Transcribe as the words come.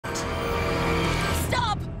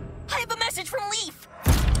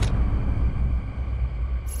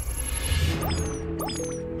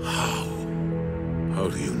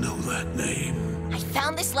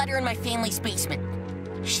this letter in my family's basement.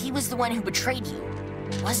 She was the one who betrayed you,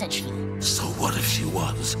 wasn't she? So what if she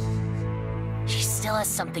was? She still has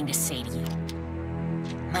something to say to you.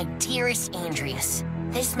 My dearest Andreas,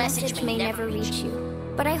 this message may never reach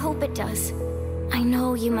you, but I hope it does. I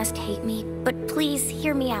know you must hate me, but please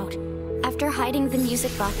hear me out. After hiding the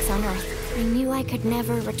music box on Earth, I knew I could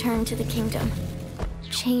never return to the kingdom.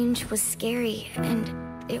 Change was scary, and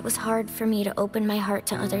it was hard for me to open my heart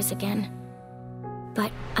to others again.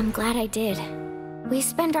 But I'm glad I did. We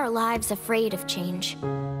spend our lives afraid of change.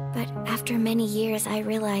 But after many years, I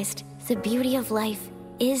realized the beauty of life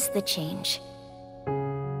is the change.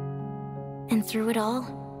 And through it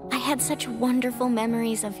all, I had such wonderful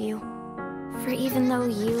memories of you. For even though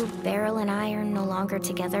you, Beryl, and I are no longer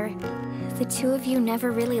together, the two of you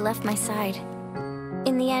never really left my side.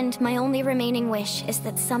 In the end, my only remaining wish is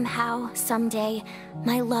that somehow, someday,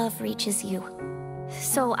 my love reaches you.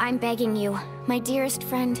 So I'm begging you, my dearest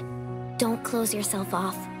friend, don't close yourself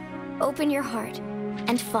off. Open your heart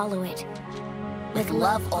and follow it. With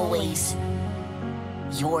love always,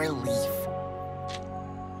 your Leif.